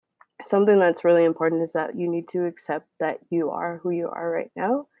something that's really important is that you need to accept that you are who you are right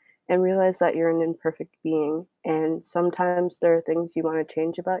now and realize that you're an imperfect being. And sometimes there are things you want to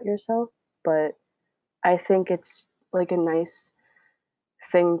change about yourself, but I think it's like a nice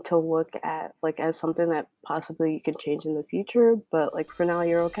thing to look at like as something that possibly you can change in the future, but like for now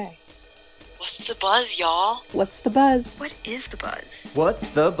you're okay. What's the buzz, y'all? What's the buzz? What is the buzz? What's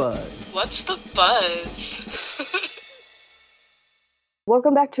the buzz? What's the buzz?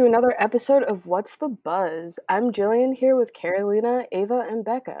 Welcome back to another episode of What's the Buzz? I'm Jillian here with Carolina, Ava, and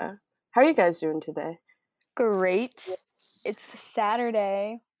Becca. How are you guys doing today? Great. It's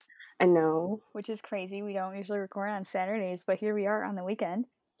Saturday, I know. which is crazy. We don't usually record on Saturdays, but here we are on the weekend.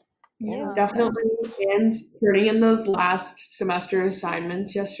 Yeah. Definitely. And turning in those last semester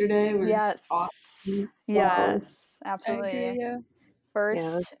assignments yesterday was awesome. Yes, I absolutely. agree, yeah. First,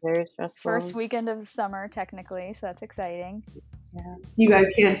 Yeah, it's very stressful. first weekend of summer, technically, so that's exciting. Yeah. You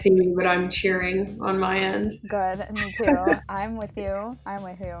guys can't see me, but I'm cheering on my end. Good, me too. I'm with you.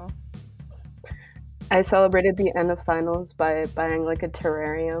 I celebrated the end of finals by buying like a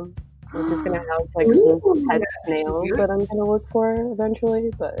terrarium, which is gonna house like some pet snails that I'm gonna look for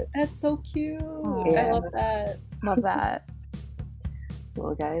eventually. But That's so cute. Yeah. I love that. Love that.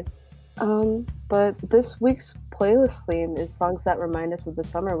 well, guys. But this week's playlist theme is songs that remind us of the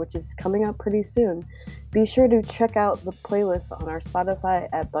summer, which is coming up pretty soon. Be sure to check out the playlist on our Spotify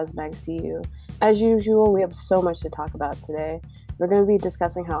at BuzzMagCU. As usual, we have so much to talk about today. We're going to be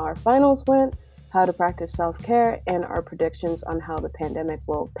discussing how our finals went, how to practice self-care, and our predictions on how the pandemic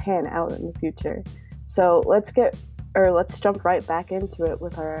will pan out in the future. So let's jump right back into it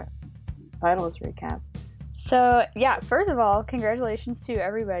with our finals recap. So, yeah, first of all, congratulations to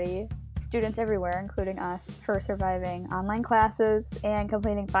everybody, students everywhere, including us, for surviving online classes and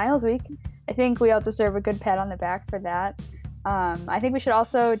completing finals week. I think we all deserve a good pat on the back for that. I think we should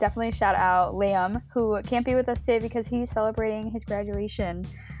also definitely shout out Liam, who can't be with us today because he's celebrating his graduation.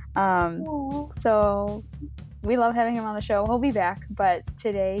 So we love having him on the show. He'll be back, but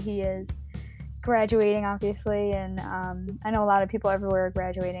today he is graduating, obviously, and I know a lot of people everywhere are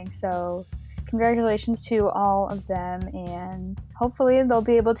graduating, so congratulations to all of them, and hopefully they'll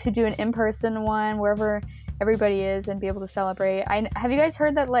be able to do an in-person one wherever everybody is and be able to celebrate. Have you guys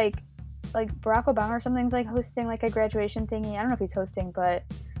heard that like Barack Obama or something's like hosting like a graduation thingy? I don't know if he's hosting, but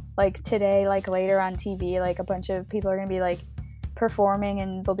like today, like later on TV, like a bunch of people are gonna be like performing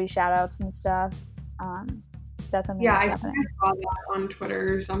and there'll be shout outs and stuff. That's something Yeah, that's I think happening. I saw that on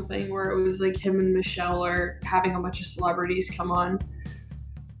Twitter or something where it was like him and Michelle are having a bunch of celebrities come on.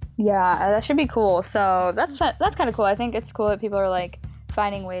 Yeah, that should be cool. So that's kind of cool. I think it's cool that people are like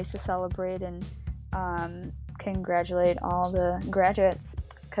finding ways to celebrate and congratulate all the graduates,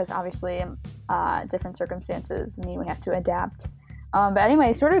 because obviously different circumstances mean we have to adapt. But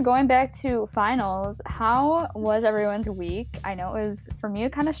anyway, sort of going back to finals, how was everyone's week? I know it was, for me,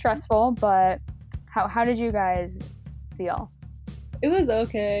 kind of stressful, but how did you guys feel? It was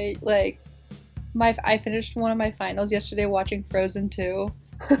okay. Like, I finished one of my finals yesterday watching Frozen 2.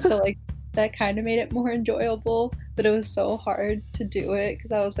 So, like, that kind of made it more enjoyable. But it was so hard to do it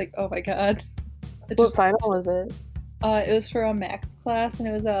because I was like, oh my god. What final was it? It was for a Max class, and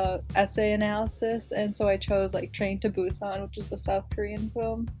it was a essay analysis, and so I chose like Train to Busan, which is a South Korean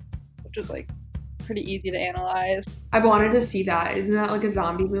film, which was like pretty easy to analyze. I've wanted to see that. Isn't that like a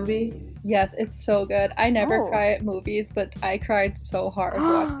zombie movie? Yes, it's so good. I never Oh. cry at movies, but I cried so hard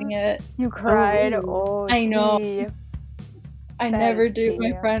watching it. You cried. Oh. Oh, I know. gee. I That never is do.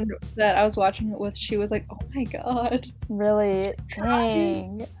 My dear. friend that I was watching it with, she was like, "Oh my god." Really?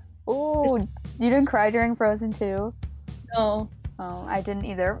 Dang. Oh, you didn't cry during Frozen 2? No. Oh, I didn't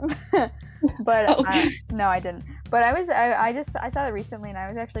either. But Oh. no, I didn't. But I saw it recently and I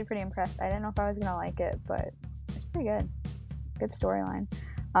was actually pretty impressed. I didn't know if I was gonna like it, but it's pretty good. Good storyline.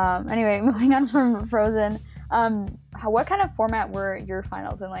 Anyway, moving on from Frozen. What kind of format were your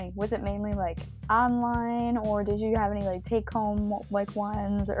finals in? Like, was it mainly like online, or did you have any like take home like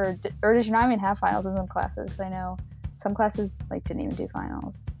ones, or did you not even have finals in some classes? 'Cause I know some classes like didn't even do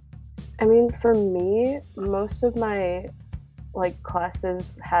finals. I mean, for me, most of my like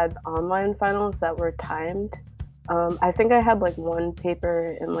classes had online finals that were timed. I think I had like one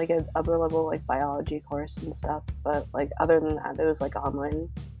paper in like an upper level like biology course and stuff, but like other than that, it was like online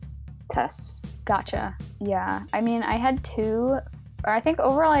tests. Gotcha. Yeah. I mean, I had two, or I think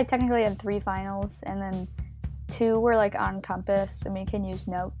overall I technically had 3 finals, and then 2 were like on Compass, and we can use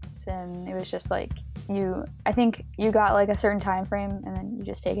notes, and it was just like I think you got like a certain time frame, and then you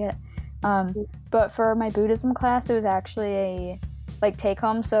just take it. But for my Buddhism class, it was actually a like take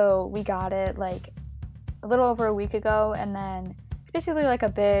home, so we got it like a little over a week ago, and then basically like a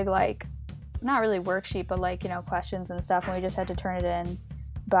big, like, not really worksheet, but like, you know, questions and stuff, and we just had to turn it in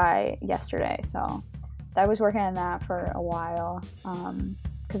by yesterday. So I was working on that for a while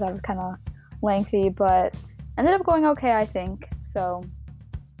because that was kind of lengthy, but ended up going okay, I think. So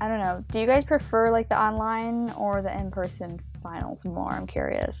I don't know. Do you guys prefer like the online or the in-person finals more? I'm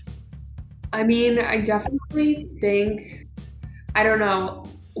curious. I mean, I definitely think, I don't know,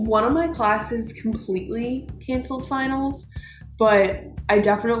 one of my classes completely canceled finals, but I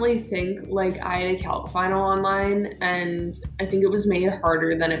definitely think like I had a calc final online, and I think it was made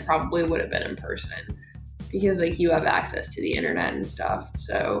harder than it probably would have been in person because like you have access to the internet and stuff.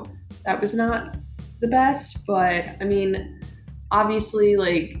 So that was not the best, but I mean, obviously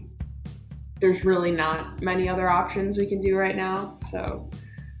like there's really not many other options we can do right now. So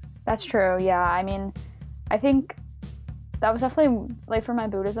that's true. Yeah. I mean, I think that was definitely like for my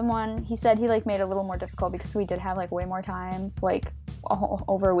Buddhism one, he said he like made it a little more difficult because we did have like way more time, like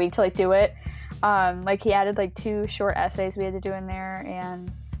over a week to like do it. Like he added like 2 short essays we had to do in there,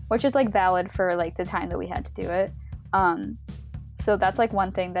 and which is like valid for like the time that we had to do it. So that's like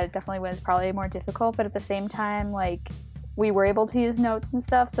one thing that definitely was probably more difficult, but at the same time, like we were able to use notes and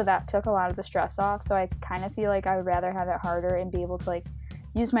stuff, so that took a lot of the stress off. So I kind of feel like I would rather have it harder and be able to like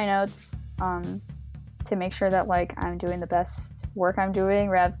use my notes to make sure that like I'm doing the best work I'm doing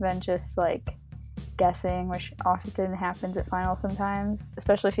rather than just like guessing, which often happens at finals sometimes,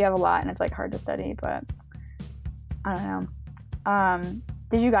 especially if you have a lot and it's like hard to study. But I don't know.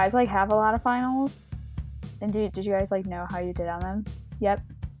 Did you guys like have a lot of finals? And did you guys like know how you did on them? Yep.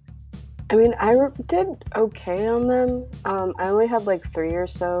 I mean, I did okay on them. I only had like 3 or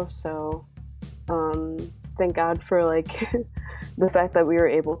so thank God for like the fact that we were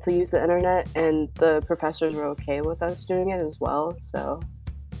able to use the internet, and the professors were okay with us doing it as well. So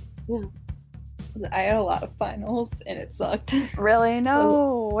yeah. I had a lot of finals and it sucked. Really?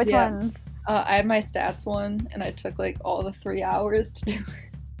 No. Which ones? I had my stats one, and I took like all the 3 hours to do it.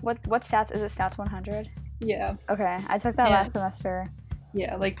 What stats is it? Stats 100? Yeah. Okay, I took that last semester.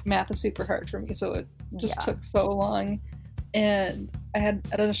 Yeah, like math is super hard for me, so it just took so long. And I had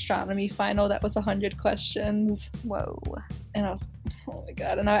an astronomy final that was 100 questions. Whoa. And I was, oh my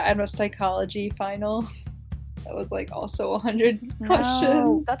god. And I had a psychology final that was like also 100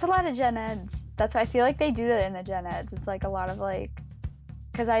 questions. That's a lot of gen eds. I feel like they do that in the gen eds. It's like a lot of like,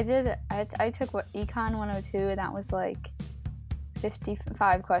 because I took Econ 102, and that was like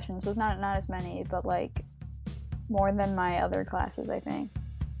 55 questions. So it's not as many, but like more than my other classes, I think.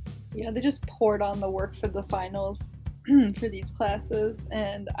 Yeah, they just poured on the work for the finals for these classes,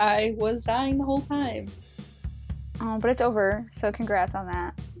 and I was dying the whole time. But it's over, so congrats on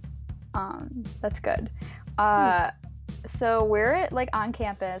that. That's good. So where, like, on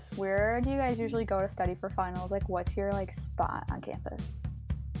campus, where do you guys usually go to study for finals? Like, what's your, like, spot on campus?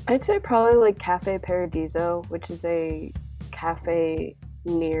 I'd say probably, like, Cafe Paradiso, which is a cafe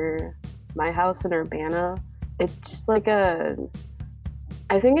near my house in Urbana. It's just like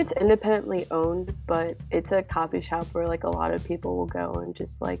I think it's independently owned, but it's a coffee shop where, like, a lot of people will go and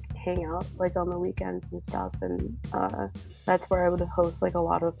just, like, hang out, like, on the weekends and stuff. And that's where I would host, like, a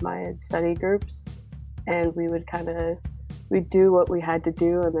lot of my study groups. And we would we'd do what we had to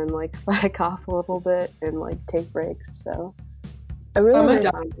do and then like slack off a little bit and like take breaks. So I'm a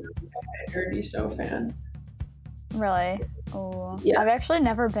Paradiso fan. Really? Oh, yeah. I've actually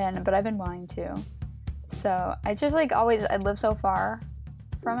never been, but I've been wanting to. So I just like I live so far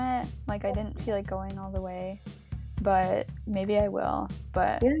from it. Like I didn't feel like going all the way, but maybe I will.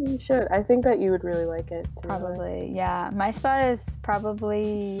 But yeah, you should. I think that you would really like it too. Probably, yeah. My spot is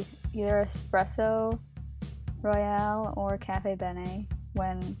probably either Espresso Royale or Cafe Bene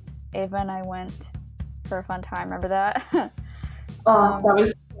when Ava and I went for a fun time. Remember that? That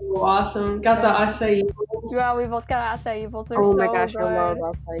was so awesome. Got the acai bowls. Yeah, we both got acai bowls. They're oh my so gosh, good. I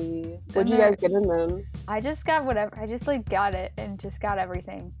love acai. What'd you guys get in them? I just got whatever. I just like got it and just got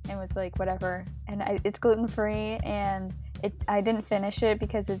everything and was like whatever. And it's gluten free, and I didn't finish it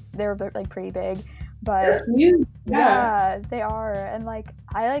because they were like pretty big. But yeah, they are. And like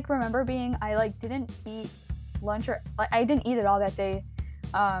I like remember I like didn't eat lunch or like I didn't eat it all that day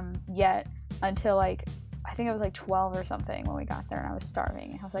yet until like I think it was like 12 or something when we got there, and I was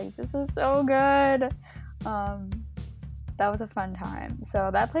starving. I was like, this is so good. That was a fun time. So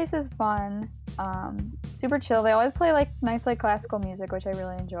that place is fun. Super chill. They always play like nice like classical music, which I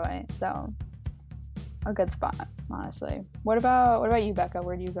really enjoy. So a good spot, honestly. What about you, Becca?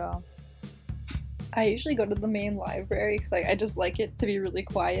 Where do you go? I usually go to the main library because I just like it to be really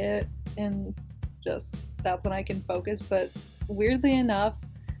quiet, and just that's when I can focus. But weirdly enough,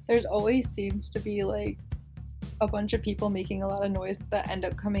 there's always seems to be like a bunch of people making a lot of noise that end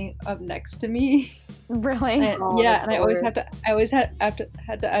up coming up next to me. Really? And, Oh, yeah, that's and I the always worst.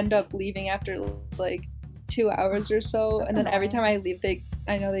 had to end up leaving after like 2 hours or so, and then every time I leave,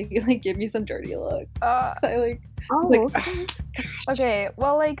 I know they like give me some dirty look. So I like was Oh, like, Okay,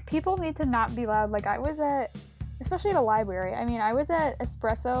 well, like, people need to not be loud. Like, I was at, especially at a library, I mean, I was at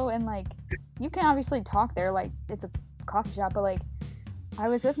Espresso, and, like, you can obviously talk there, like, it's a coffee shop, but, like, I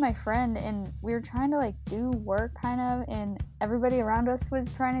was with my friend, and we were trying to, like, do work, kind of, and everybody around us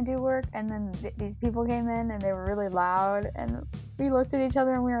was trying to do work, and then these people came in, and they were really loud, and we looked at each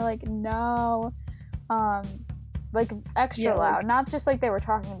other, and we were like, no, like, extra Yeah, like- loud, not just, like, they were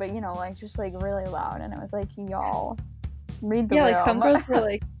talking, but, you know, like, just, like, really loud, and it was like, y'all, read the yeah, room. like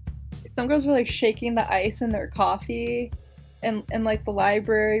some girls were like shaking the ice in their coffee, and like the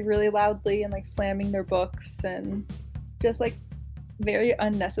library really loudly, and like slamming their books, and just like very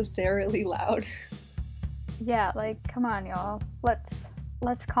unnecessarily loud. Yeah, like, come on, y'all.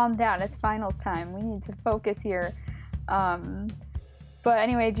 Let's calm down. It's finals time. We need to focus here. But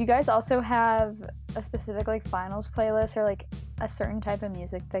anyway, do you guys also have a specific like finals playlist or like a certain type of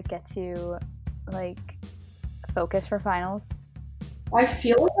music that gets you like focused for finals? I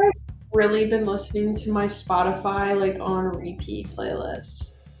feel like I've really been listening to my Spotify like on repeat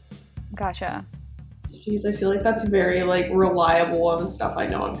playlists. Gotcha. Jeez, I feel like that's very like reliable on the stuff I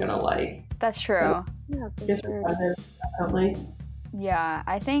know I'm gonna like. That's true. yeah, for Guess sure. definitely. Yeah,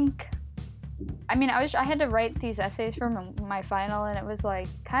 I mean, I had to write these essays for my final, and it was like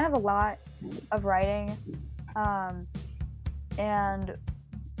kind of a lot of writing. And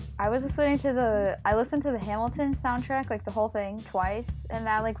I listened to the Hamilton soundtrack, like the whole thing twice, and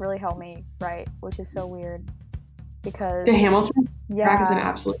that like really helped me write, which is so weird because The Hamilton track is an yeah,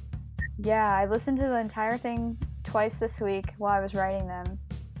 absolute. yeah, I listened to the entire thing twice this week while I was writing them,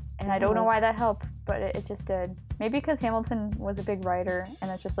 and I don't know why that helped, but it just did. Maybe because Hamilton was a big writer and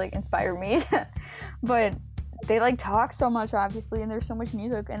it just like inspired me. But they like talk so much, obviously, and there's so much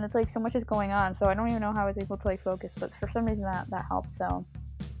music, and it's like so much is going on, so I don't even know how I was able to like focus, but for some reason that helped. So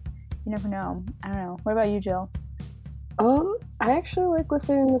you never know. I don't know. What about you, Jill? I actually like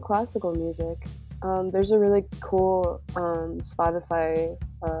listening to classical music. There's a really cool Spotify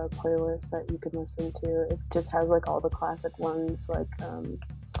playlist that you can listen to. It just has like all the classic ones, like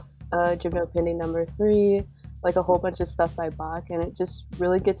Gymnopédie No. 3, like a whole bunch of stuff by Bach, and it just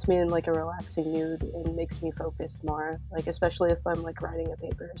really gets me in like a relaxing mood and makes me focus more, like especially if I'm like writing a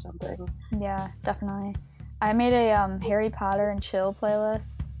paper or something. Yeah, definitely. I made a Harry Potter and chill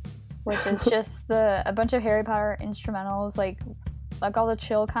playlist, which is just a bunch of Harry Potter instrumentals, like all the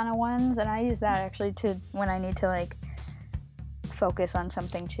chill kind of ones, and I use that actually to when I need to like focus on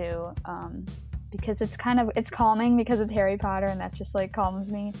something too, because it's calming because it's Harry Potter, and that just like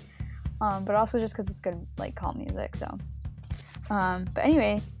calms me, but also just because it's good like calm music. So, but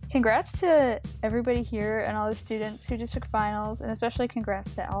anyway, congrats to everybody here and all the students who just took finals, and especially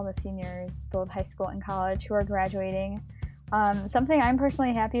congrats to all the seniors, both high school and college, who are graduating. Something I'm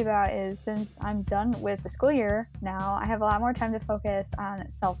personally happy about is since I'm done with the school year now, I have a lot more time to focus on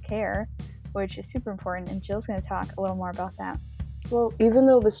self-care, which is super important, and Jill's going to talk a little more about that. Well, even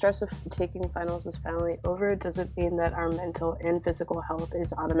though the stress of taking finals is finally over, it doesn't mean that our mental and physical health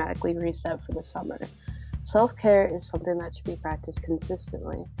is automatically reset for the summer. Self-care is something that should be practiced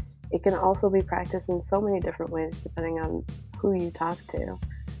consistently. It can also be practiced in so many different ways depending on who you talk to.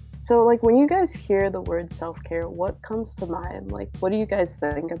 So, like, when you guys hear the word self-care, what comes to mind? Like, what do you guys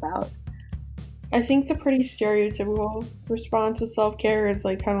think about? I think the pretty stereotypical response with self-care is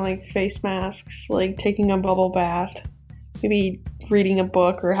like kind of like face masks, like taking a bubble bath, maybe reading a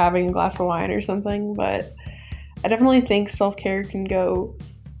book or having a glass of wine or something. But I definitely think self-care can go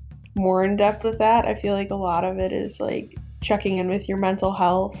more in depth with that. I feel like a lot of it is like checking in with your mental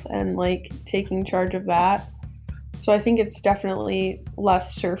health and like taking charge of that. So I think it's definitely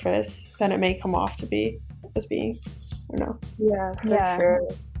less surface than it may come off to be as being. I don't know. Yeah, for Yeah. sure.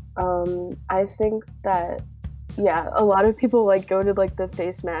 I think that, yeah, a lot of people like go to like the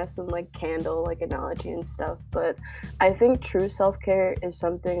face mask and like candle like analogy and stuff, but I think true self-care is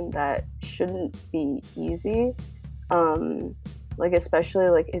something that shouldn't be easy. Like especially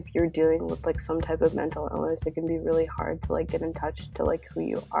like if you're dealing with like some type of mental illness, it can be really hard to like get in touch to like who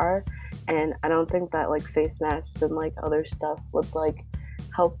you are, and I don't think that like face masks and like other stuff would like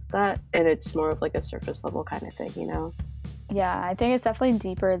help that, and it's more of like a surface level kind of thing, you know? Yeah, I think it's definitely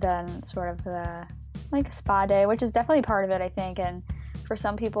deeper than sort of the like spa day, which is definitely part of it, I think, and for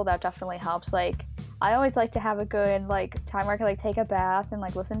some people that definitely helps. Like I always like to have a good like time where I can like take a bath and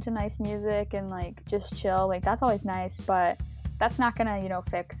like listen to nice music and like just chill. Like that's always nice, but that's not gonna, you know,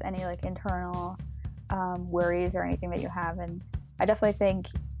 fix any like internal worries or anything that you have. And I definitely think,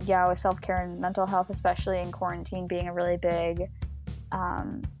 yeah, with self-care and mental health, especially in quarantine being a really big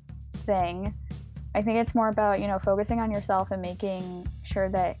thing, I think it's more about, focusing on yourself and making sure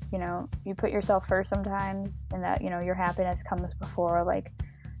that, you put yourself first sometimes, and that, your happiness comes before like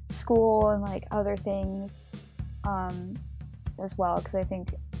school and like other things as well. Because I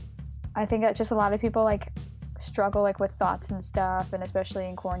think that just a lot of people like struggle like with thoughts and stuff, and especially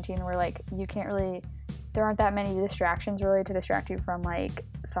in quarantine where like there aren't that many distractions really to distract you from like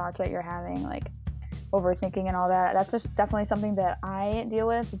thoughts that you're having, like overthinking and all that. That's just definitely something that I deal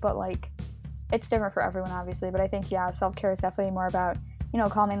with, but like it's different for everyone obviously. But I think, yeah, self-care is definitely more about,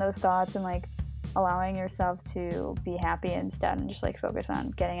 calming those thoughts and like allowing yourself to be happy instead, and just like focus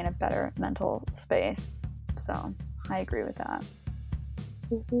on getting in a better mental space. So I agree with that.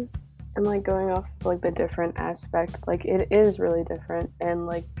 Mm-hmm. And like going off of, like the different aspect, like it is really different, and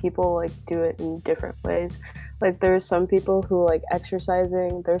like people like do it in different ways. Like there's some people who like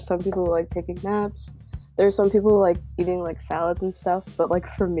exercising, there's some people who like taking naps, there's some people who like eating like salads and stuff, but like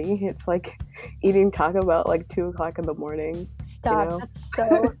for me it's like eating Taco Bell at like 2:00 in the morning. Stop. That's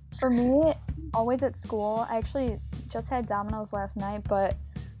so for me, always at school. I actually just had Domino's last night, but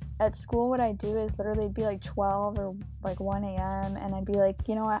at school what I do is literally it'd be like 12 or like 1 a.m. and I'd be like,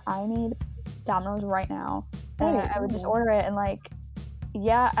 you know what, I need Domino's right now. And I would just order it, and like,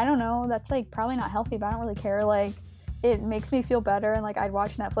 yeah, I don't know, that's like probably not healthy, but I don't really care. Like it makes me feel better, and like I'd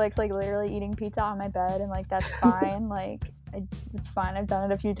watch Netflix like literally eating pizza on my bed, and like that's fine. Like it's fine. I've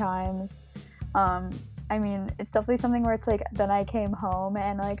done it a few times. I mean, it's definitely something where it's like, then I came home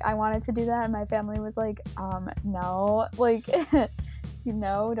and like I wanted to do that, and my family was like, no, like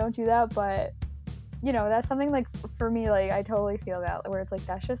no, don't do that. But that's something like for me, like I totally feel that, where it's like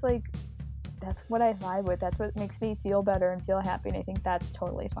that's just like, that's what I vibe with, that's what makes me feel better and feel happy, and I think that's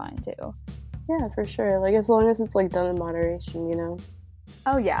totally fine too. Yeah, for sure. Like as long as it's like done in moderation.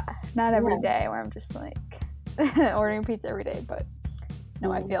 Oh yeah, not every day where I'm just like ordering pizza every day, but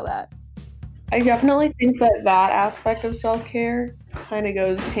no, I feel that. I definitely think that aspect of self-care kind of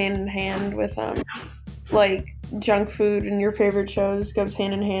goes hand in hand with like junk food and your favorite shows goes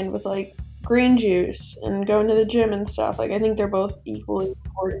hand in hand with like green juice and going to the gym and stuff. Like I think they're both equally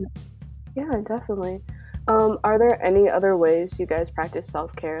important. Yeah, definitely. Are there any other ways you guys practice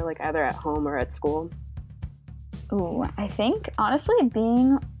self-care, like either at home or at school? Ooh, I think honestly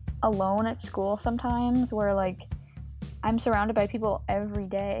being alone at school sometimes, where like I'm surrounded by people every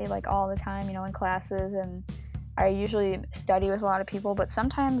day, like all the time, in classes, and I usually study with a lot of people, but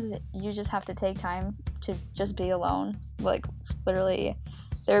sometimes you just have to take time to just be alone. Like literally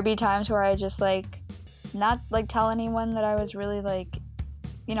there would be times where I just like not like tell anyone that I was really like,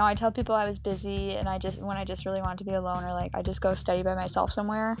 I tell people I was busy, and when I just really want to be alone, or like I just go study by myself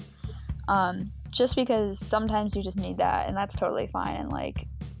somewhere, just because sometimes you just need that, and that's totally fine. And like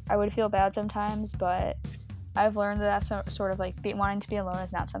I would feel bad sometimes, but I've learned that that's sort of like wanting to be alone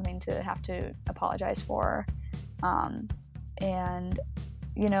is not something to have to apologize for. And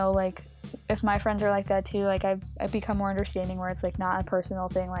like if my friends are like that too, like I've become more understanding, where it's like not a personal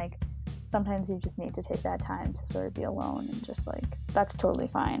thing. Like sometimes you just need to take that time to sort of be alone, and just like that's totally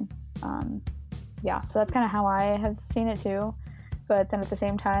fine. Yeah, so that's kind of how I have seen it too. But then at the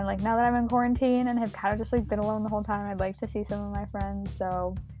same time, like now that I'm in quarantine and have kind of just like been alone the whole time, I'd like to see some of my friends.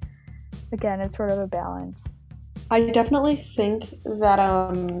 So again, it's sort of a balance. I definitely think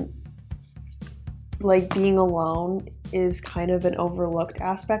that like being alone is kind of an overlooked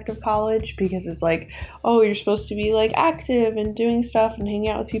aspect of college, because it's like, oh, you're supposed to be like active and doing stuff and hanging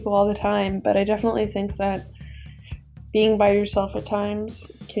out with people all the time. But I definitely think that being by yourself at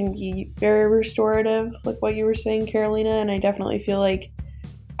times can be very restorative, like what you were saying, Carolina. And I definitely feel like,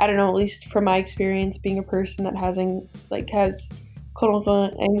 I don't know, at least from my experience being a person that has quote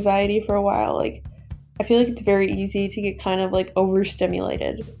unquote anxiety for a while, like I feel like it's very easy to get kind of like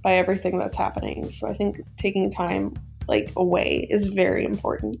overstimulated by everything that's happening. So I think taking time like away is very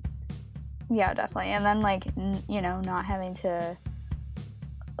important. Yeah, definitely. And then like, not having to,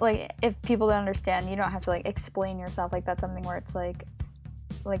 like, if people don't understand, you don't have to like explain yourself. Like that's something where it's like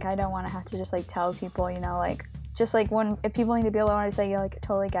I don't want to have to just like tell people, like just like if people need to be alone, I say, like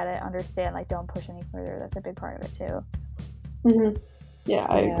totally get it, understand, like don't push any further. That's a big part of it too. Mm-hmm. Yeah,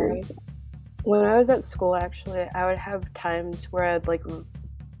 I agree. When I was at school, actually, I would have times where I'd like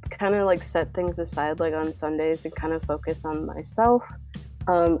kind of like set things aside, like on Sundays, and kind of focus on myself.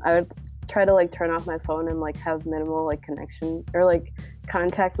 I would try to like turn off my phone and like have minimal like connection or like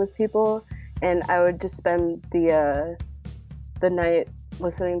contact with people, and I would just spend the night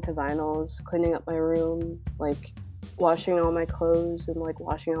listening to vinyls, cleaning up my room, like washing all my clothes and like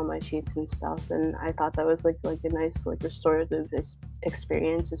washing all my sheets and stuff, and I thought that was like a nice like restorative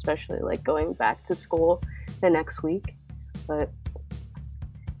experience, especially like going back to school the next week. But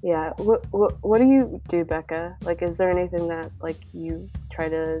yeah, what do you do, Becca? Like, is there anything that like you try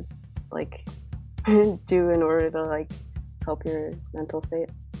to like do in order to like help your mental state?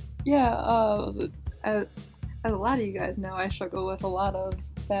 Yeah, as a lot of you guys know, I struggle with a lot of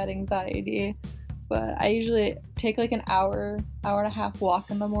bad anxiety, but I usually take like an hour and a half walk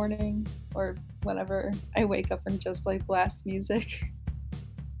in the morning or whenever I wake up and just like blast music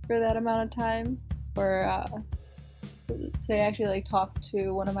for that amount of time. Or today I actually like talked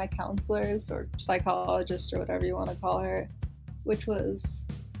to one of my counselors or psychologist or whatever you want to call her, which was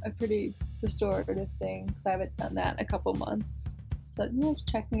a pretty restorative thing because I haven't done that in a couple months. So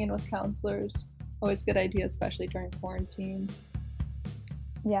checking in with counselors, always a good idea, especially during quarantine.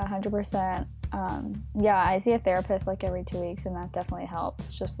 Yeah, 100%. Yeah, I see a therapist like every 2 weeks, and that definitely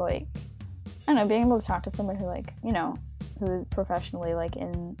helps. Just like, I don't know, being able to talk to someone who like, who professionally like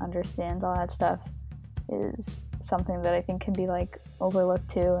understands all that stuff is something that I think can be like overlooked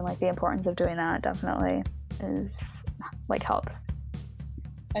too, and like the importance of doing that definitely is like helps.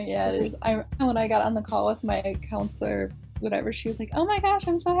 Yeah, it is. When I got on the call with my counselor, whatever, she was like, "Oh my gosh,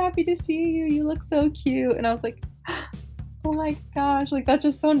 I'm so happy to see you. You look so cute." And I was like, "Oh my gosh, like that's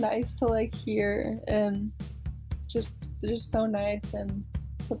just so nice to like hear, and they're just so nice and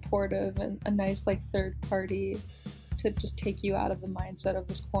supportive and a nice like third party to just take you out of the mindset of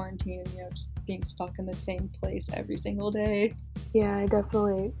this quarantine, just being stuck in the same place every single day." Yeah, I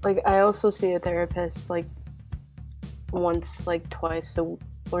definitely like. I also see a therapist like once, like twice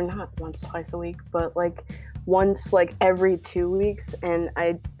or not once, twice a week, but like once like every 2 weeks, and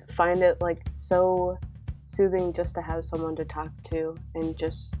I find it like so soothing just to have someone to talk to and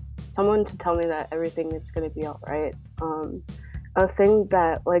just someone to tell me that everything is going to be all right. A thing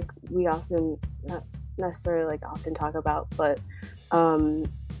that like we often not necessarily like often talk about, but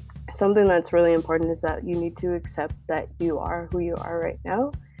something that's really important is that you need to accept that you are who you are right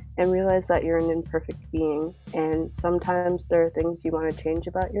now and realize that you're an imperfect being, and sometimes there are things you want to change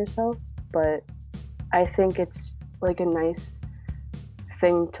about yourself, but I think it's like a nice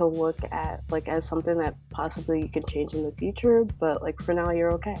thing to look at like as something that possibly you can change in the future, but like for now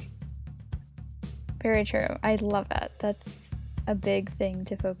you're okay. Very true. I love that. That's a big thing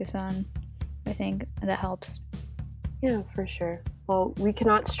to focus on. I think that helps. Yeah, for sure. Well, we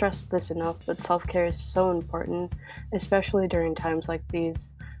cannot stress this enough, but self-care is so important, especially during times like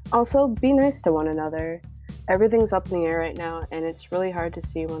these. Also, be nice to one another. Everything's up in the air right now, and it's really hard to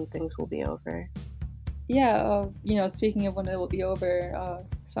see when things will be over. Yeah, speaking of when it will be over,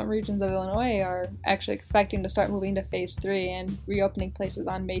 some regions of Illinois are actually expecting to start moving to phase 3 and reopening places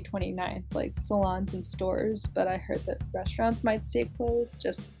on May 29th, like salons and stores. But I heard that restaurants might stay closed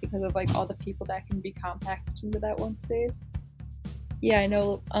just because of like all the people that can be compacted into that one space. Yeah, I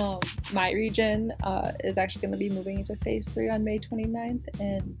know my region is actually going to be moving into phase 3 on May 29th,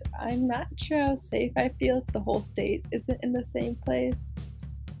 and I'm not sure how safe I feel if the whole state isn't in the same place.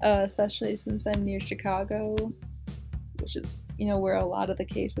 Especially since I'm near Chicago, which is, where a lot of the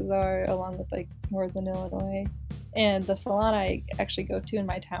cases are, along with like northern Illinois. And the salon I actually go to in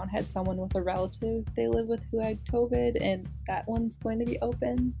my town had someone with a relative they live with who had COVID, and that one's going to be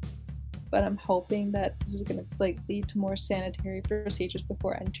open. But I'm hoping that this is going to like lead to more sanitary procedures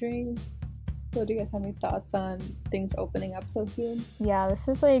before entering. So do you guys have any thoughts on things opening up so soon? Yeah, this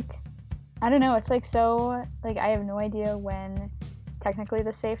is like, I don't know, it's like so, like I have no idea when technically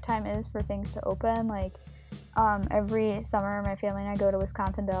the safe time is for things to open. Like every summer my family and I go to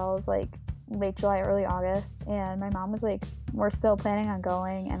Wisconsin Dells like late July, early August, and my mom was like, we're still planning on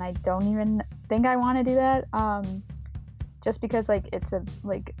going, and I don't even think I want to do that, just because like it's a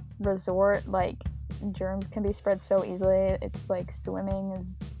like resort, like germs can be spread so easily. It's like swimming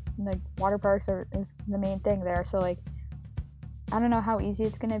is like water parks is the main thing there, so like I don't know how easy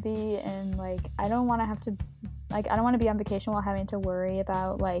it's gonna be, and like I don't want to be on vacation while having to worry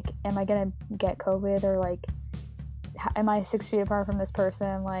about like, am I gonna get COVID, or like am I 6 feet apart from this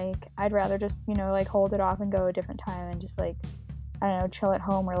person? Like I'd rather just like hold it off and go a different time and just like, I don't know, chill at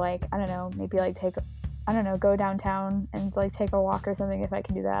home, or like I don't know, maybe like go downtown and like take a walk or something if I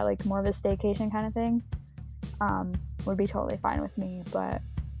can do that, like more of a staycation kind of thing. Would be totally fine with me, but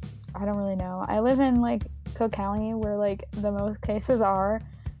I don't really know. I live in like Cook County where like the most cases are,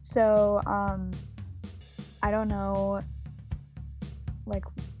 so I don't know. Like,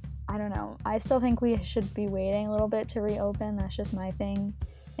 I don't know. I still think we should be waiting a little bit to reopen. That's just my thing.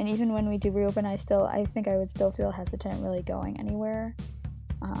 And even when we do reopen, I think I would still feel hesitant really going anywhere.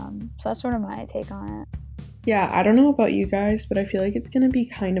 So that's sort of my take on it. Yeah, I don't know about you guys, but I feel like it's gonna be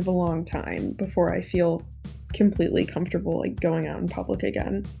kind of a long time before I feel completely comfortable like going out in public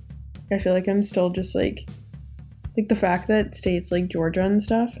again. I feel like I'm still just like the fact that states like Georgia and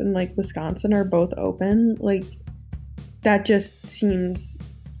stuff and like Wisconsin are both open, like that just seems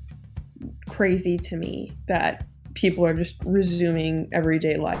crazy to me that people are just resuming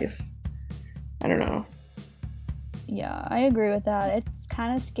everyday life. I don't know. Yeah, I agree with that. It's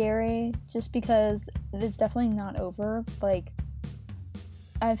kind of scary just because it's definitely not over. Like,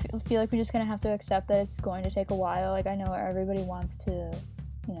 I feel like we're just gonna have to accept that it's going to take a while. Like, I know everybody wants to,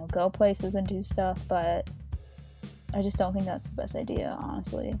 go places and do stuff, but I just don't think that's the best idea,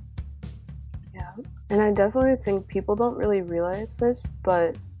 honestly. Yeah, and I definitely think people don't really realize this,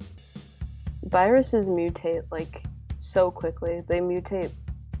 but viruses mutate like so quickly. They mutate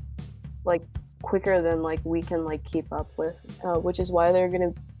like quicker than like we can like keep up with, which is why there are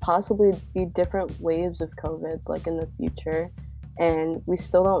going to possibly be different waves of COVID like in the future, and we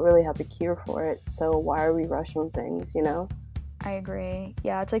still don't really have a cure for it. So why are we rushing things? I agree.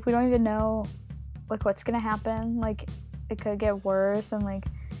 Yeah, it's like we don't even know like what's gonna happen. Like it could get worse, and like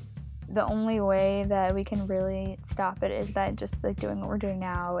the only way that we can really stop it is that just like doing what we're doing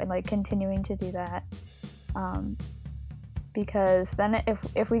now and like continuing to do that. Because then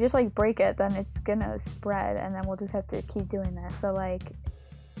if we just like break it, then it's gonna spread, and then we'll just have to keep doing this. So like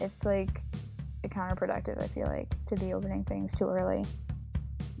it's like counterproductive, I feel like, to be opening things too early.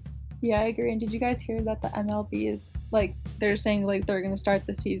 Yeah, I agree. And did you guys hear that the MLB is like they're saying like they're gonna start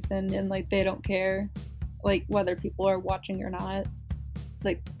the season and like they don't care like whether people are watching or not.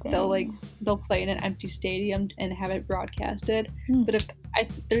 Like they'll play in an empty stadium and have it broadcasted. But if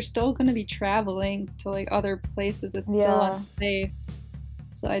they're still going to be traveling to like other places, it's still unsafe.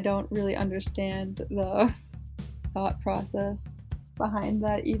 So I don't really understand the thought process behind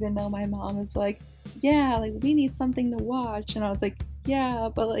that, even though my mom is like, yeah, like we need something to watch, and I was like, yeah,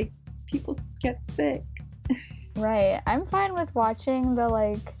 but like people get sick. Right. I'm fine with watching the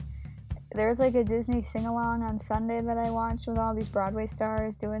like there's like a Disney sing-along on Sunday that I watched with all these Broadway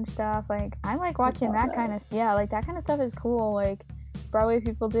stars doing stuff. Like I like watching that kind of like that kind of stuff is cool. Like Broadway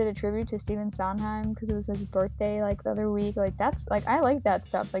people did a tribute to Stephen Sondheim because it was his birthday like the other week. Like that's like I like that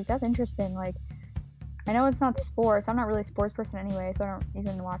stuff. Like that's interesting. Like I know it's not sports. I'm not really a sports person anyway, so I don't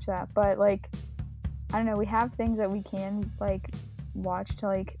even watch that. But like I don't know, we have things that we can like watch to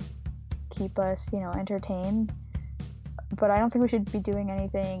like keep us, entertained. But I don't think we should be doing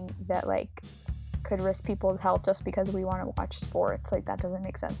anything that like could risk people's health just because we want to watch sports. Like that doesn't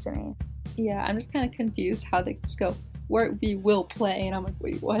make sense to me. Yeah, I'm just kind of confused how they just go, we will play, and I'm like,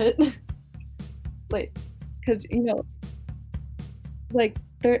 wait, what? Like, because like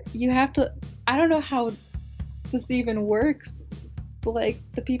you have to. I don't know how this even works. But like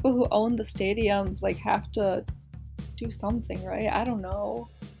the people who own the stadiums like have to do something, right? I don't know.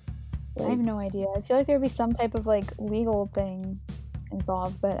 I have no idea. I feel like there'd be some type of like legal thing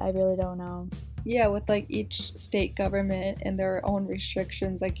involved, but I really don't know. Yeah, with like each state government and their own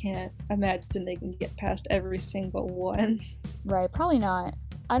restrictions, I can't imagine they can get past every single one. Right, probably not.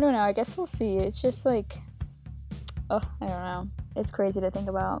 I don't know. I guess we'll see. It's just like, I don't know. It's crazy to think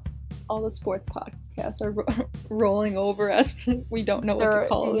about. All the sports podcasts are rolling over us. We don't know what to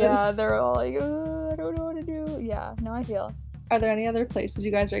call this. Yeah, they're all like, I don't know what to do. Yeah, no, I feel. Are there any other places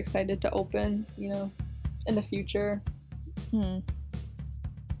you guys are excited to open, in the future?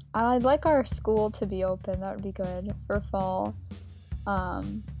 I'd like our school to be open. That would be good for fall. Oh,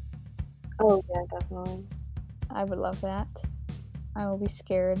 yeah, definitely. I would love that. I will be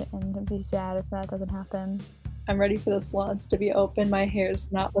scared and be sad if that doesn't happen. I'm ready for the salons to be open. My hair's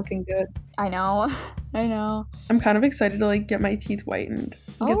not looking good. I know. I'm kind of excited to like get my teeth whitened,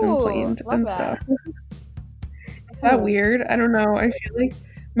 get them cleaned and stuff. Is that weird? I don't know. I feel like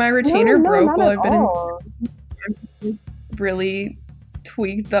my retainer broke while I've been really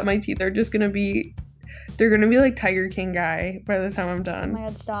tweaked that my teeth are just gonna be. They're gonna be like Tiger King guy by the time I'm done. Oh my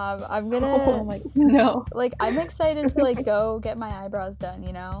god, stop! I'm gonna. Oh my no. Like I'm excited to like go get my eyebrows done.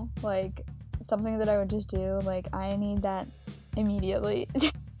 Like something that I would just do. Like I need that immediately.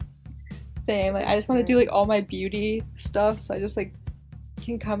 Same. Like I just want to do like all my beauty stuff, so I just like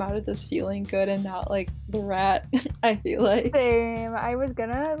can come out of this feeling good and not like the rat. I feel like. Same. I was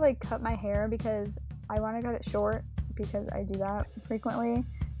gonna like cut my hair because I want to cut it short because I do that frequently.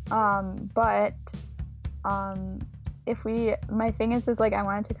 But if my thing is just like I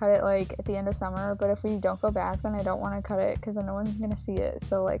wanted to cut it like at the end of summer, but if we don't go back, then I don't want to cut it because then no one's gonna see it.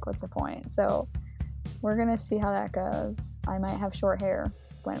 So like, what's the point? So we're gonna see how that goes. I might have short hair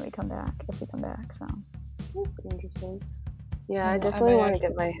when we come back, if we come back. So that's interesting. Yeah, I definitely want to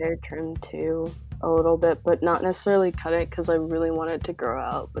get my hair trimmed too. a little bit, but not necessarily cut it because I really want it to grow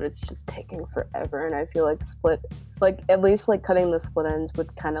out, but it's just taking forever, and I feel like at least like cutting the split ends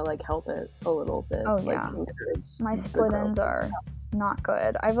would kind of like help it a little bit. Oh, like, yeah. encourage My the split growth ends and are stuff. not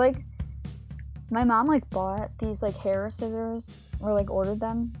good. My mom like bought these like hair scissors or like ordered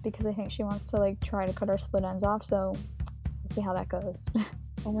them because I think she wants to like try to cut our split ends off, so we'll see how that goes.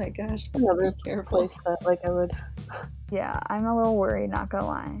 Oh my gosh, Another be careful. place that like I would. Yeah, I'm a little worried, not gonna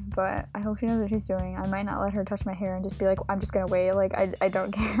lie, but I hope she knows what she's doing. I might not let her touch my hair and just be like, I'm just gonna wait, like I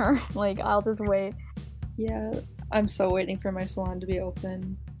don't care. Like I'll just wait. Yeah, I'm so waiting for my salon to be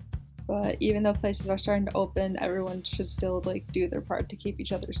open. But even though places are starting to open, everyone should still like do their part to keep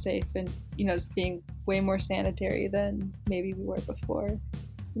each other safe and, just being way more sanitary than maybe we were before.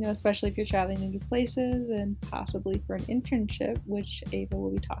 Especially if you're traveling to new places and possibly for an internship, which Ava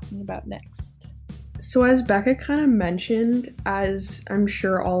will be talking about next. So as Becca kind of mentioned, as I'm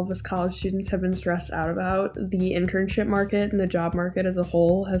sure all of us college students have been stressed out about, the internship market and the job market as a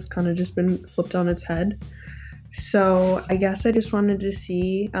whole has kind of just been flipped on its head. So I guess I just wanted to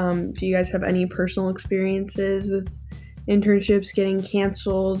see if you guys have any personal experiences with internships getting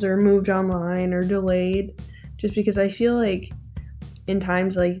canceled or moved online or delayed, just because I feel like in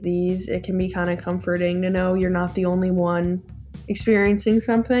times like these, it can be kind of comforting to know you're not the only one experiencing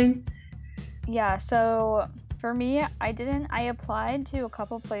something. Yeah, so for me, I applied to a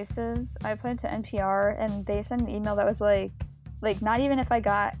couple places. I applied to NPR and they sent an email that was like not even if I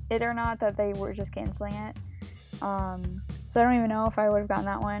got it or not, that they were just canceling it. So I don't even know if I would have gotten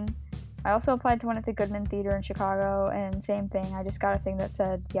that one. I also applied to one at the Goodman Theater in Chicago, and same thing. I just got a thing that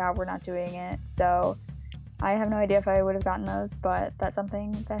said, yeah, we're not doing it. So I have no idea if I would have gotten those, but that's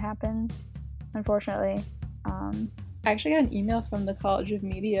something that happened, unfortunately. I actually got an email from the College of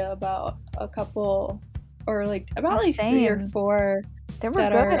Media about a couple, or about 3 or 4 They were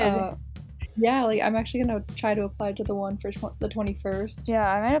that good. yeah, I'm actually gonna try to apply to the one for the 21st. Yeah,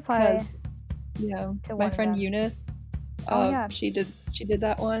 I might apply. Yeah, to my one of friend them. Eunice, Yeah. she did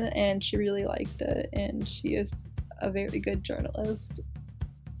that one and she really liked it, and she is a very good journalist.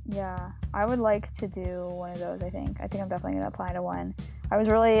 Yeah, I would like to do one of those, I think. I'm definitely going to apply to one. I was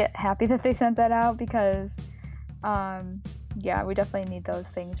really happy that they sent that out because, yeah, we definitely need those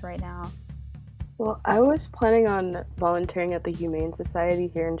things right now. Well, I was planning on volunteering at the Humane Society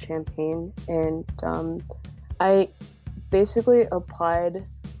here in Champaign, and I basically applied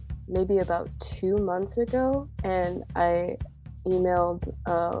maybe about 2 months ago, and I emailed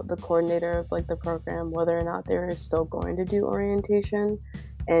the coordinator of the program whether or not they were still going to do orientation,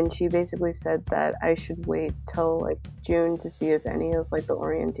 and she basically said that I should wait till June to see if any of the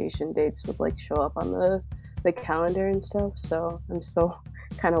orientation dates would show up on the calendar and stuff. So I'm still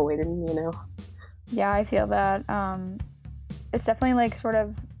kind of waiting, Yeah, I feel that. It's definitely sort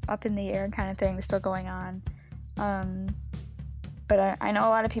of up in the air kind of thing still going on. But I know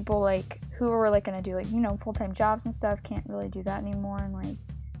a lot of people who were going to do full-time jobs and stuff can't really do that anymore, and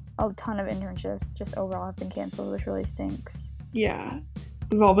a ton of internships just overall have been canceled, which really stinks. Yeah.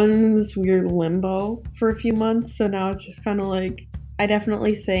 We've all been in this weird limbo for a few months, so now it's just kind of I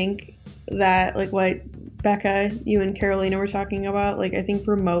definitely think that what Becca, you and Carolina were talking about, I think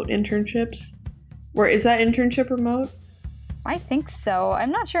remote internships. Where is that internship remote? I think so.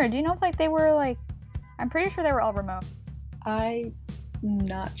 I'm not sure. Do you know if they were I'm pretty sure they were all remote. I'm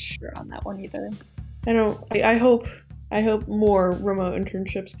not sure on that one either. I hope more remote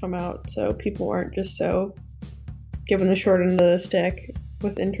internships come out so people aren't just so given the short end of the stick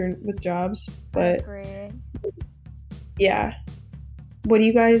with jobs. But Great. yeah, what do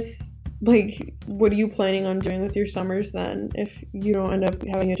you guys what are you planning on doing with your summers then if you don't end up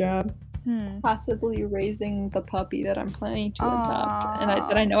having a job? Possibly raising the puppy that I'm planning to adopt,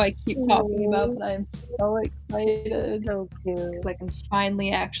 and I know I keep talking about, but I'm so excited. So cute. Because I can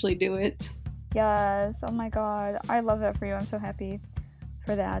finally actually do it. Yes. Oh my god. I love that for you. I'm so happy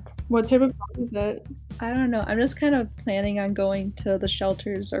for that. What type of dog is that? I don't know. I'm just kind of planning on going to the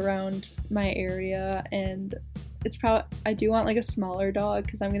shelters around my area, and it's probably I do want a smaller dog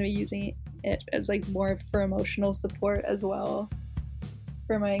because I'm going to be using it as more for emotional support as well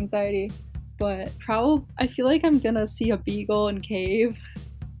for my anxiety. But I feel I'm going to see a beagle in cave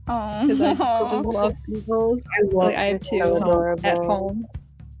Oh. because I just love beagles. I have 2 at home,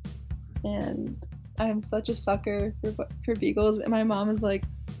 and I'm such a sucker for beagles. And my mom is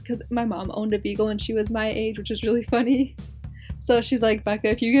because my mom owned a beagle and she was my age, which is really funny. So she's like, Becca,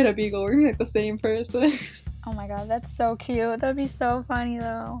 if you get a beagle, we're gonna get the same person. Oh my god, that's so cute. That'd be so funny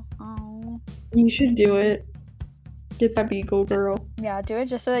though. Oh. You should do it. Get that beagle girl. Yeah, do it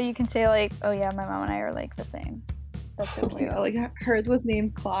just so that you can say oh yeah, my mom and I are the same. That's so cute. Yeah, like hers was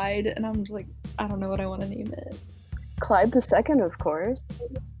named Clyde, and I'm just like, I don't know what I want to name it. Clyde the Second, of course.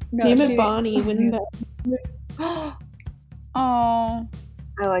 No, Name it Bonnie. Wouldn't that? Oh,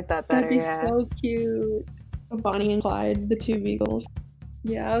 I like that better. that'd be Yeah. so cute. Bonnie and Clyde, the two beagles.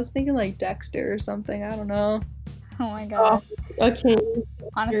 Yeah, I was thinking like Dexter or something. I don't know. oh my god. Okay.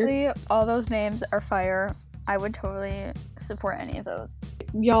 Honestly, all those names are fire. I would totally support any of those.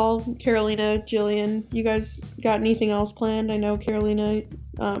 Y'all, Carolina, Jillian, you guys got anything else planned? I know Carolina,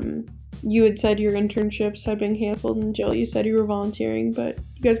 you had said your internships had been canceled, and Jill, you said you were volunteering, but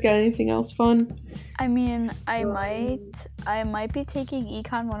you guys got anything else fun? I mean, I might be taking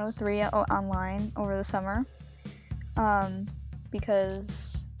Econ 103 online over the summer,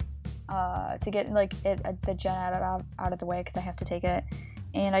 because to get like the gen out of the way, because I have to take it,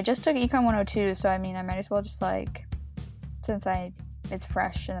 and I just took Econ 102, so I mean, I might as well just like, since it's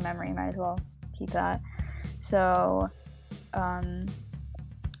fresh in the memory, might as well keep that. So,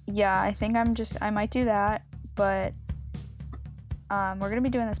 yeah, I think I might do that, but we're gonna be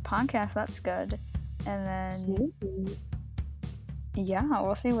doing this podcast. That's good. And then, yeah,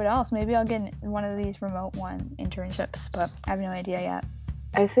 we'll see what else. Maybe I'll get one of these remote internships, but I have no idea yet.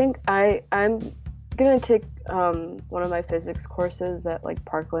 I think I'm gonna take one of my physics courses at like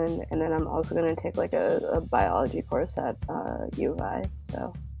Parkland, and then I'm also gonna take like a biology course at U of I.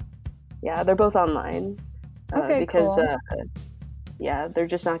 So yeah, they're both online. Okay, because cool. Yeah, they're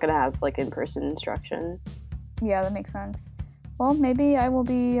just not gonna have like in-person instruction. Yeah, that makes sense. Well, maybe I will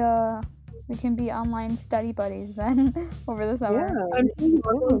be. We can be online study buddies then over the summer. Yeah, I'm taking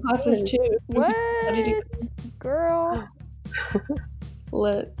online classes too. so we What, can study together. girl?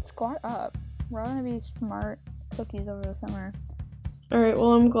 Lit. Squat up. We're all gonna be smart cookies over the summer. All right.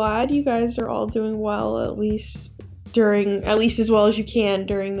 Well, I'm glad you guys are all doing well, at least as well as you can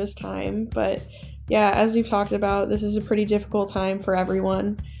during this time. But yeah, as we've talked about, this is a pretty difficult time for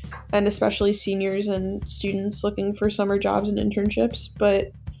everyone, and especially seniors and students looking for summer jobs and internships.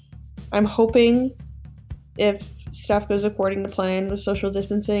 But I'm hoping if stuff goes according to plan with social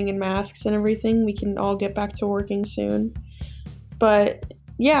distancing and masks and everything, we can all get back to working soon. But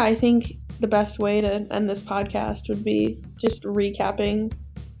yeah, I think the best way to end this podcast would be just recapping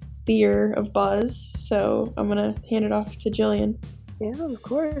the year of Buzz. So I'm going to hand it off to Jillian. Yeah, of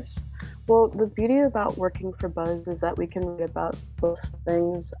course. Well, the beauty about working for Buzz is that we can read about both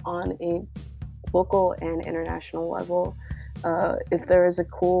things on a local and international level. If there is a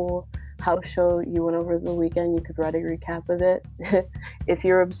cool house show you went over the weekend, you could write a recap of it. If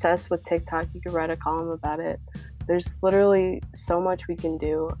you're obsessed with TikTok, you could write a column about it. There's literally so much we can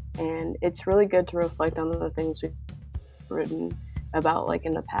do, and it's really good to reflect on the things we've written about like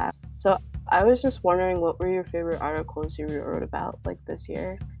in the past. So I was just wondering, what were your favorite articles you wrote about like this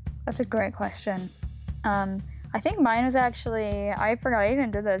year? That's a great question. I think mine was actually, I forgot I even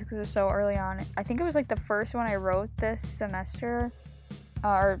did this because it was so early on. I think it was like the first one I wrote this semester,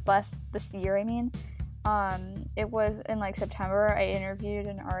 or this year, I mean. It was in like September. I interviewed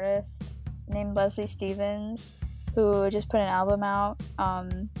an artist named Leslie Stevens who just put an album out,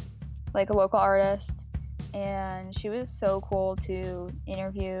 like a local artist, and she was so cool to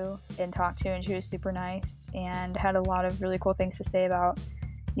interview and talk to, and she was super nice and had a lot of really cool things to say about,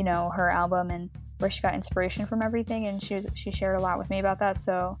 you know, her album and where she got inspiration from everything, and she shared a lot with me about that.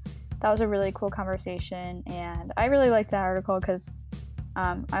 So that was a really cool conversation, and I really liked that article because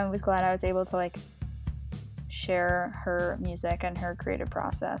I was glad I was able to like share her music and her creative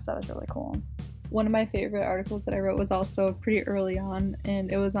process. That was really cool. One of my favorite articles that I wrote was also pretty early on, and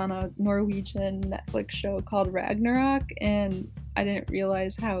it was on a Norwegian Netflix show called Ragnarok, and I didn't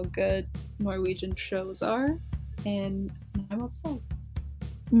realize how good Norwegian shows are, and I'm obsessed.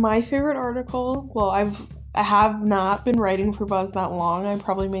 My favorite article, well, I have not been writing for Buzz that long. I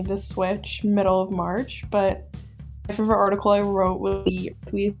probably made this switch middle of March, but my favorite article I wrote was the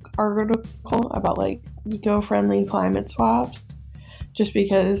Earth Week article about like eco-friendly climate swaps, just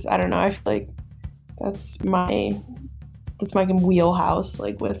because, I don't know, I feel like that's my wheelhouse,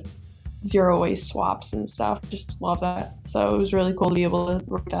 like with zero waste swaps and stuff. Just love that. So it was really cool to be able to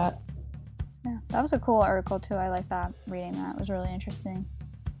write that. Yeah, that was a cool article too. I like that. Reading that, it was really interesting.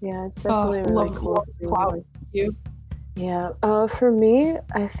 Yeah, it's definitely really love cool. Wow. You. Yeah, for me,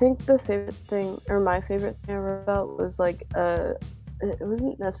 I think my favorite thing I wrote about was like it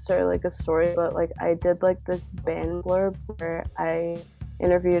wasn't necessarily like a story, but like I did like this band blurb where I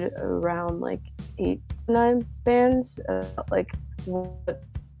interviewed around like 8 to 9 bands about like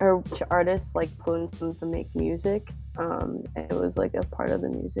which artists like influenced them to make music. And it was like a part of the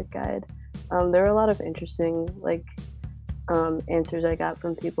music guide. There were a lot of interesting like answers I got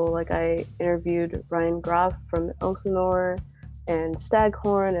from people. Like I interviewed Ryan Groff from Elsinore and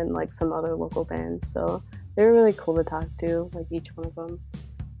Staghorn and like some other local bands. So they were really cool to talk to, like each one of them.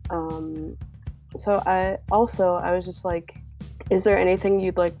 So I was just like, is there anything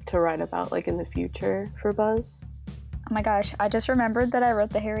you'd like to write about like in the future for Buzz? Oh my gosh, I just remembered that I wrote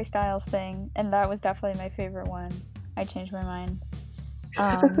the Harry Styles thing, and that was definitely my favorite one. I changed my mind.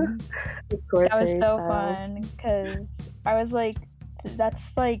 Of course, That was Harry so Styles. fun because I was like,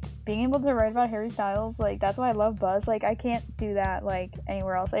 that's like being able to write about Harry Styles. Like that's why I love Buzz. Like I can't do that like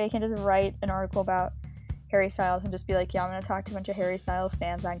anywhere else. Like, I can't just write an article about Harry Styles and just be like, yeah, I'm gonna talk to a bunch of Harry Styles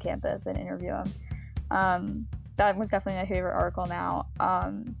fans on campus and interview them. That was definitely my favorite article now.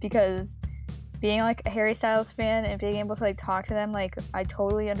 Because being like a Harry Styles fan and being able to like talk to them, like I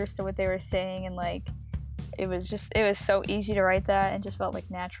totally understood what they were saying, and like it was so easy to write that and just felt like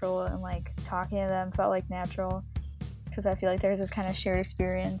natural, and like talking to them felt like natural because I feel like there's this kind of shared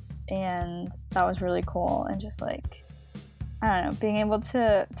experience, and that was really cool. And just like, I don't know, being able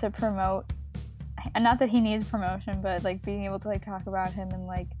to promote, and not that he needs promotion, but like being able to like talk about him and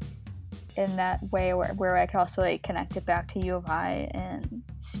like in that way where I could also like connect it back to U of I and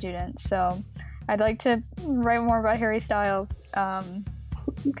students. So I'd like to write more about Harry Styles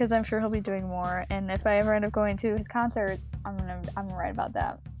because I'm sure he'll be doing more, and if I ever end up going to his concert, I'm gonna write about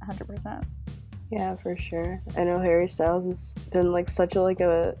that 100%. Yeah, for sure. I know Harry Styles has been like such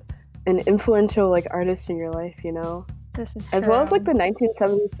an influential like artist in your life, you know? This is As true. well as like the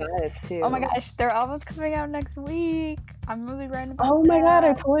 1975 too. Oh my gosh, their album's coming out next week. I'm really writing about Oh my god,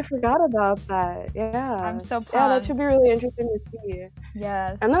 I that. totally forgot about that. Yeah. I'm so pumped. Yeah, that should be really interesting to see.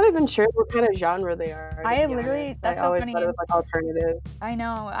 Yes. I'm not even sure what kind of genre they are. to I be literally- honest. that's I so always funny. thought it was like alternative. I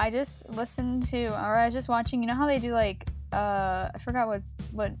know. I just listened to, or I was just watching. You know how they do like, I forgot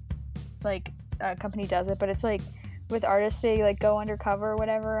what like company does it, but it's like with artists they like go undercover or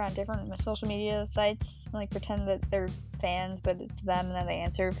whatever on different social media sites, and, like pretend that they're fans, but it's them, and then they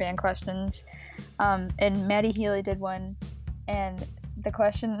answer fan questions. And Maddie Healy did one, and the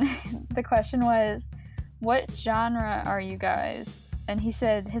question was, "What genre are you guys?" And he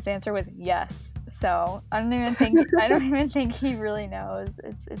said his answer was yes. So I don't even think he really knows.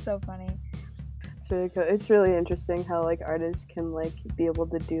 It's so funny. It's really cool. It's really interesting how like artists can like be able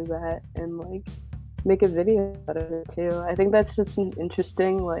to do that and like make a video out of it too. I think that's just an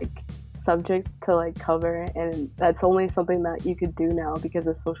interesting like subject to like cover, and that's only something that you could do now because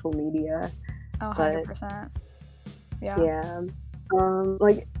of social media. Oh, But- 100%. Yeah. Yeah.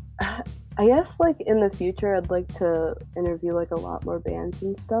 Like I guess like in the future I'd like to interview like a lot more bands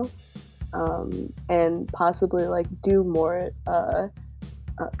and stuff. And possibly like do more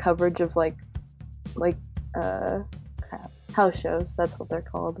coverage of like house shows. That's what they're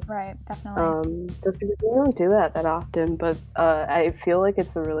called. Right, definitely. Just because we don't do that often, but I feel like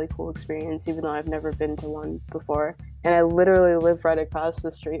it's a really cool experience, even though I've never been to one before, and I literally live right across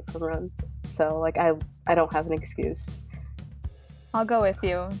the street from one, so like I don't have an excuse. I'll go with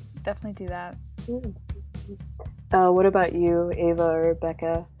you. Definitely do that. What about you, Ava or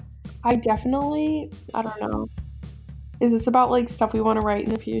Becca? I definitely, I don't know. Is this about like stuff we want to write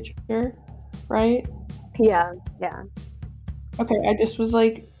in the future? Right? Yeah. Okay, I just was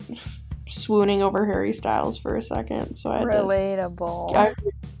like swooning over Harry Styles for a second, so I had Relatable. I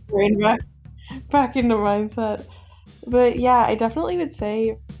ran back into mindset. But yeah, I definitely would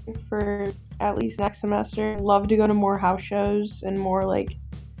say for at least next semester, I'd love to go to more house shows and more like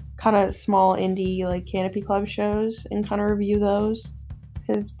kind of small indie like Canopy Club shows and kind of review those,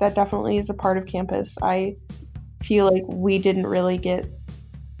 because that definitely is a part of campus. I feel like we didn't really get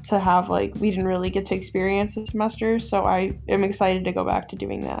to experience this semester, so I am excited to go back to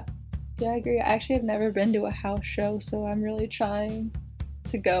doing that. Yeah, I agree. I actually have never been to a house show, so I'm really trying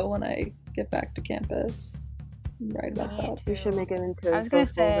to go when I get back to campus. I'm right about Me that. too. We should make it into I a was gonna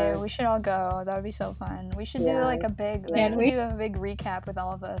social say event. we should all go. That would be so fun. We should do Yeah. like a big. Yeah. Like, we do a big recap with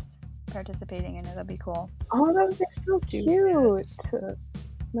all of us participating in it. That'd be cool. Oh, that would be so cute.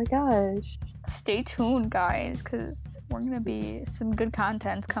 My gosh. Stay tuned, guys, because we're gonna be some good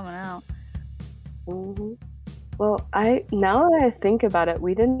contents coming out. hmm Well, now that I think about it,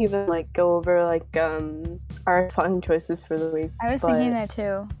 we didn't even like go over like our song choices for the week. I was but, thinking that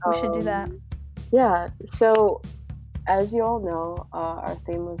too. We should do that. Yeah. So, as you all know, our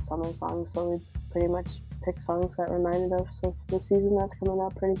theme was summer songs, so we pretty much picked songs that reminded us of the season that's coming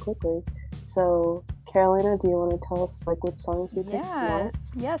up pretty quickly. So, Carolina, do you want to tell us like which songs you picked? Yeah.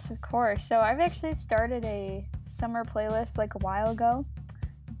 Yes, of course. So I've actually started a summer playlist like a while ago.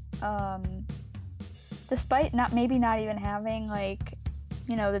 Despite not even having like,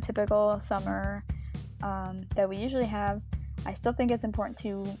 the typical summer that we usually have, I still think it's important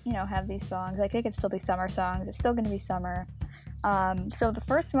to, have these songs. I think it could still be summer songs. It's still going to be summer. So the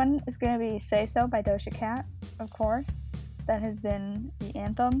first one is going to be Say So by Doja Cat, of course. That has been the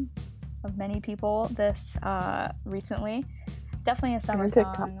anthem of many people this recently. Definitely a summer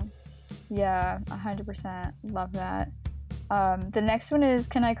song. Yeah, 100%. Love that. The next one is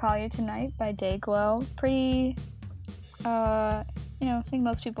Can I Call You Tonight by Dayglow. Pretty, I think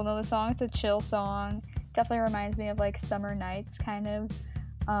most people know the song. It's a chill song. Definitely reminds me of like summer nights, kind of.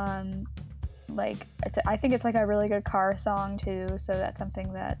 I think it's like a really good car song too, so that's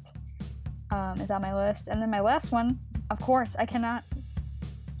something that is on my list. And then my last one, of course, I cannot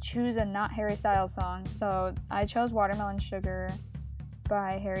choose a not Harry Styles song, so I chose Watermelon Sugar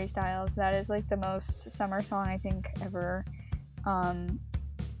by Harry Styles. That is like the most summer song I think ever.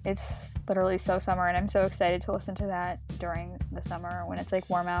 It's literally so summer, and I'm so excited to listen to that during the summer when it's like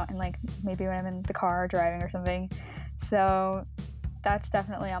warm out, and like maybe when I'm in the car driving or something. So that's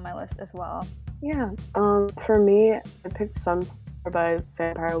definitely on my list as well. Yeah. For me, I picked Sunflower by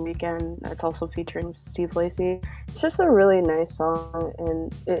Vampire Weekend. That's also featuring Steve Lacy. It's just a really nice song,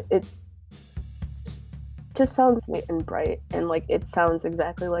 and it just sounds neat and bright, and like it sounds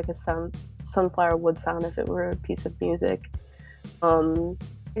exactly like a sunflower would sound if it were a piece of music.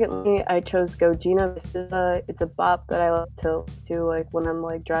 Secondly, I chose Gojira. It's a bop that I like to do like when I'm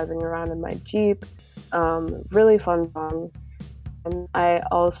like driving around in my Jeep. Really fun song. And I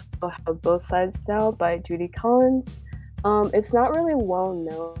also have Both Sides Now by Judy Collins. It's not really well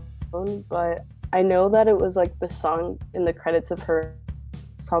known, but I know that it was like the song in the credits of her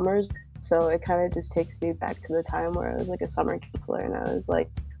summers, so it kind of just takes me back to the time where I was like a summer counselor and I was like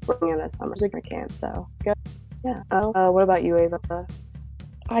working at a summer camp. So yeah. What about you, Ava?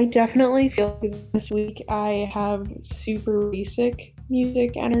 I definitely feel like this week I have super basic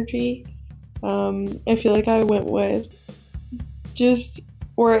music energy. I feel like I went with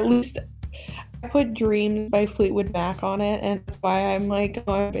or at least I put Dreams by Fleetwood Mac on it, and that's why I'm like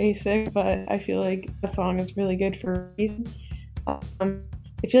going basic, but I feel like that song is really good for a reason.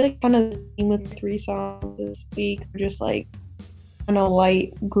 I feel like kind of the theme with 3 songs this week are just like kind of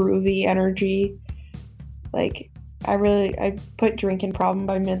light, groovy energy. Like I put Drinking Problem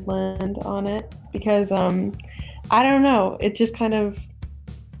by Midland on it because I don't know, it just kind of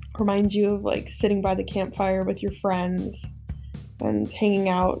reminds you of like sitting by the campfire with your friends and hanging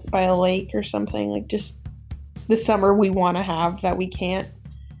out by a lake or something, like just the summer we want to have that we can't.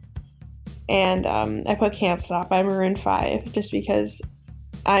 And I put Can't Stop by Maroon 5 just because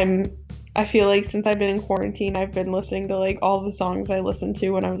I feel like since I've been in quarantine, I've been listening to like all the songs I listened to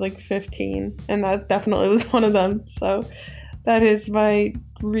when I was like 15, and that definitely was one of them. So that is my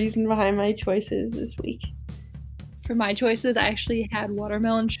reason behind my choices this week. For my choices, I actually had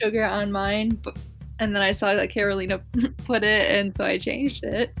Watermelon Sugar on mine, and then I saw that Carolina put it, and so I changed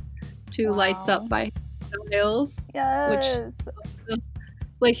it to Lights Up by Hills. Yes. Which,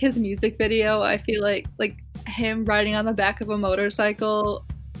 like his music video, I feel like him riding on the back of a motorcycle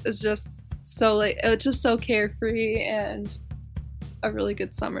is just so like it's just so carefree and a really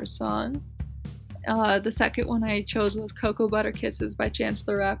good summer song. The second one I chose was Cocoa Butter Kisses by Chance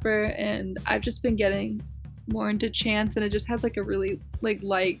the Rapper, and I've just been getting more into Chance, and it just has like a really like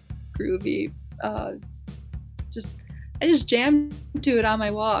light, groovy. I just jammed to it on my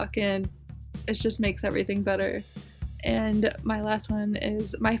walk, and it just makes everything better. And my last one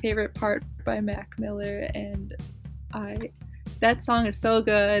is My Favorite Part by Mac Miller, and that song is so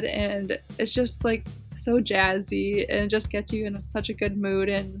good, and it's just like so jazzy, and it just gets you in such a good mood,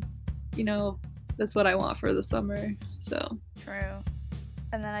 and that's what I want for the summer. So true.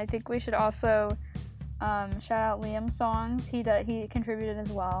 And then I think we should also shout out Liam's songs. He contributed as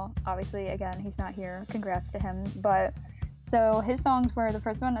well. Obviously, again, he's not here. Congrats to him. But so his songs were, the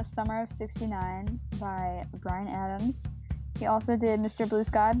first one is Summer of '69 by Bryan Adams. He also did Mr. Blue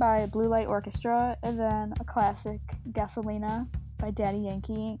Sky by Blue Light Orchestra, and then a classic, Gasolina by Daddy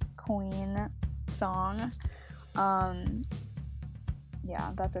Yankee, Queen song.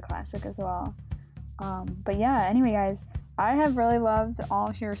 Yeah, that's a classic as well. But yeah, anyway, guys, I have really loved all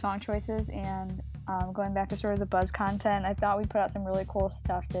of your song choices, and going back to sort of the Buzz content, I thought we put out some really cool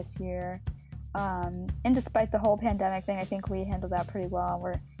stuff this year. And despite the whole pandemic thing, I think we handled that pretty well.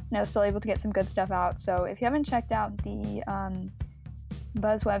 We're still able to get some good stuff out. So if you haven't checked out the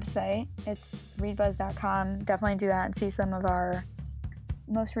Buzz website, it's readbuzz.com. Definitely do that and see some of our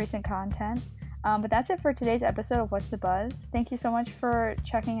most recent content. But that's it for today's episode of What's the Buzz. Thank you so much for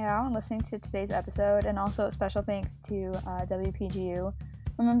checking it out and listening to today's episode, and also a special thanks to WPGU.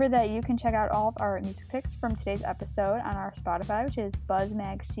 Remember that you can check out all of our music picks from today's episode on our Spotify, which is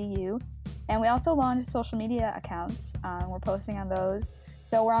BuzzMagCU, And we also launched social media accounts. We're posting on those.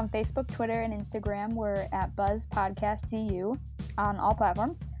 So we're on Facebook, Twitter, and Instagram. We're at Buzz Podcast CU on all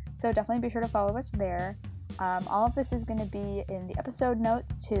platforms. So definitely be sure to follow us there. All of this is going to be in the episode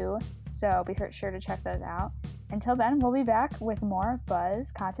notes too. So be sure to check those out. Until then, we'll be back with more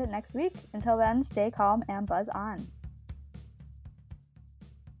Buzz content next week. Until then, stay calm and buzz on.